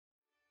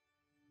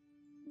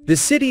The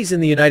cities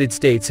in the United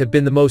States have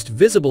been the most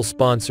visible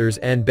sponsors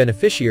and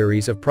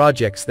beneficiaries of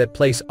projects that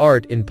place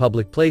art in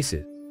public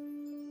places.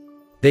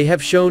 They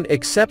have shown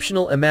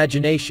exceptional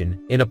imagination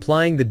in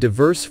applying the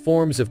diverse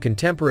forms of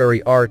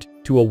contemporary art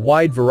to a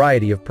wide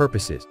variety of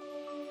purposes.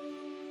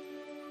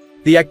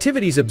 The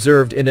activities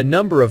observed in a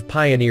number of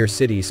pioneer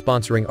cities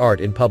sponsoring art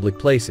in public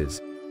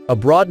places, a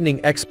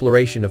broadening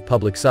exploration of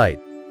public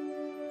sites,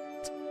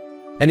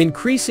 an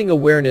increasing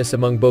awareness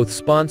among both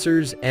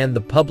sponsors and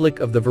the public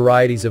of the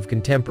varieties of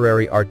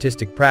contemporary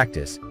artistic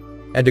practice,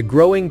 and a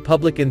growing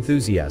public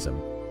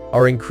enthusiasm,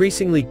 are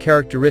increasingly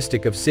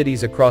characteristic of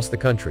cities across the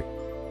country.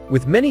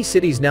 With many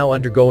cities now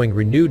undergoing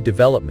renewed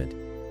development,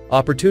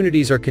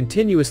 opportunities are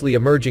continuously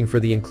emerging for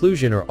the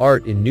inclusion of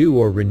art in new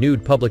or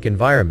renewed public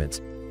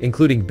environments,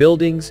 including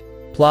buildings,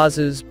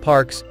 plazas,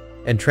 parks,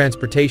 and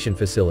transportation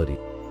facilities.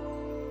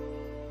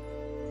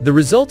 The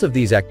result of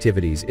these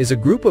activities is a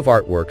group of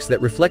artworks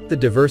that reflect the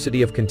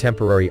diversity of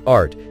contemporary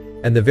art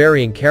and the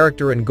varying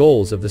character and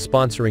goals of the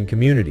sponsoring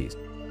communities.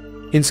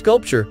 In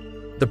sculpture,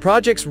 the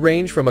projects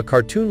range from a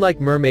cartoon-like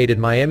mermaid in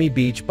Miami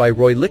Beach by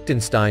Roy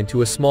Lichtenstein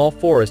to a small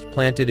forest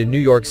planted in New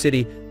York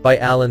City by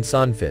Alan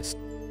Sonfist.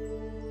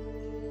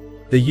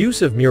 The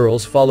use of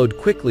murals followed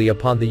quickly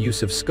upon the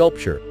use of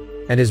sculpture,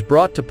 and has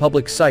brought to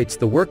public sites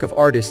the work of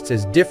artists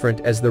as different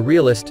as the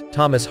realist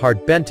Thomas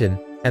Hart Benton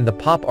and the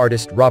pop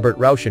artist Robert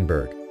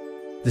Rauschenberg.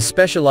 The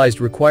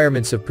specialized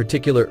requirements of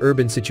particular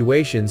urban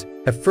situations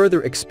have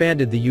further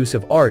expanded the use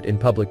of art in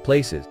public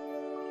places.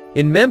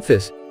 In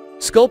Memphis,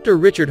 sculptor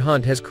Richard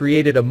Hunt has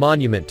created a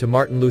monument to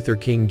Martin Luther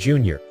King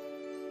Jr.,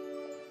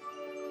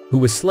 who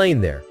was slain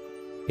there.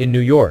 In New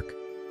York,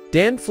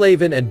 Dan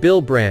Flavin and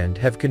Bill Brand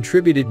have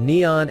contributed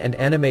neon and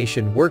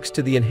animation works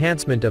to the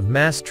enhancement of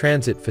mass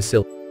transit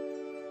facilities.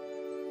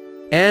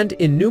 And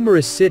in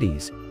numerous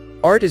cities,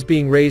 art is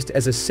being raised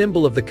as a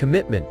symbol of the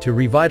commitment to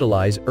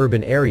revitalize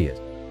urban areas.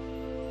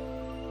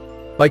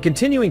 By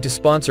continuing to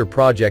sponsor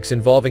projects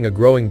involving a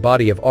growing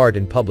body of art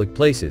in public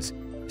places,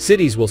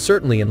 cities will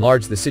certainly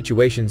enlarge the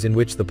situations in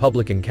which the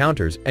public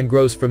encounters and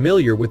grows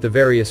familiar with the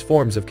various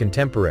forms of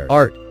contemporary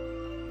art.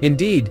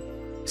 Indeed,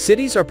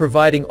 cities are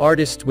providing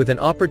artists with an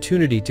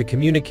opportunity to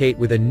communicate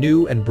with a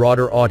new and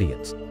broader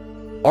audience.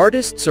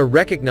 Artists are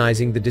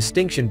recognizing the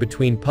distinction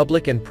between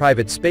public and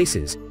private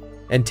spaces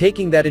and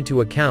taking that into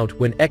account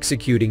when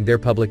executing their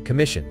public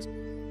commissions.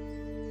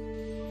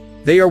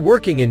 They are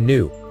working in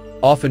new,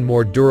 often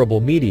more durable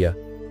media,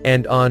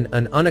 and on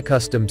an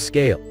unaccustomed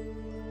scale.